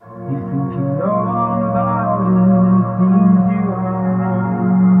think you know all about it, and it seems you are wrong.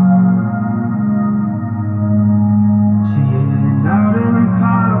 She hit it out in the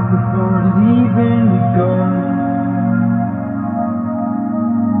park before it even begun.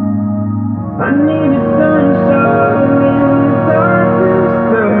 I needed sunshine in the darkness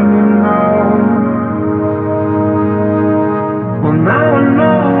burning out. Well, now I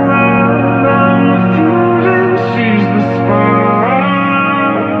know that I'm the fuel and she's the spark.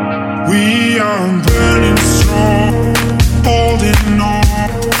 We are burning strong, holding on,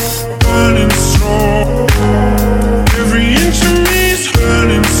 burning strong. Every inch of me's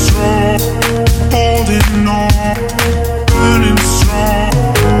burning strong, holding on, burning strong.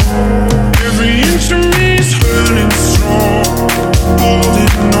 Every inch of me's burning strong,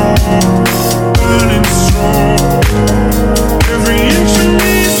 holding on, burning strong. Every inch of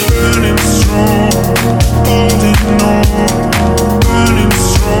me's burning strong, holding on, burning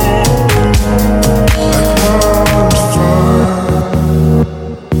strong.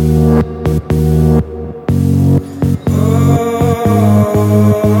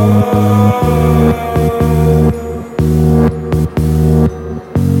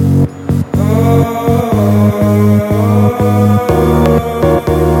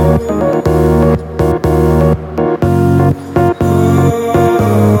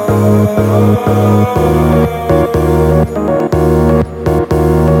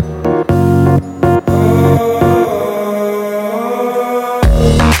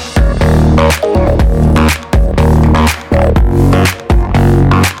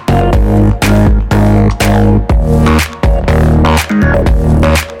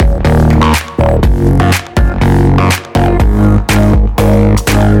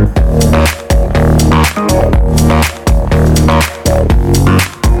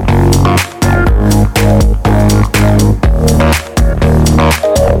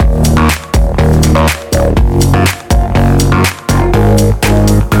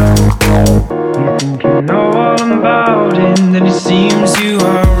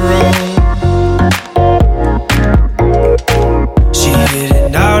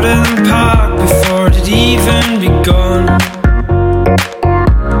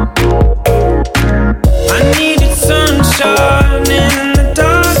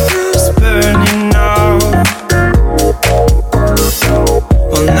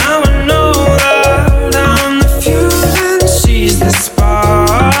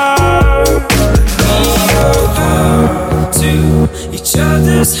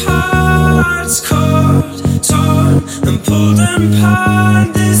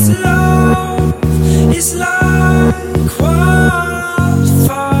 Like wildfire.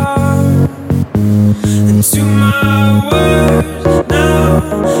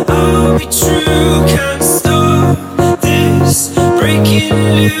 Breaking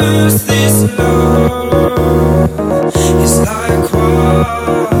loose this love.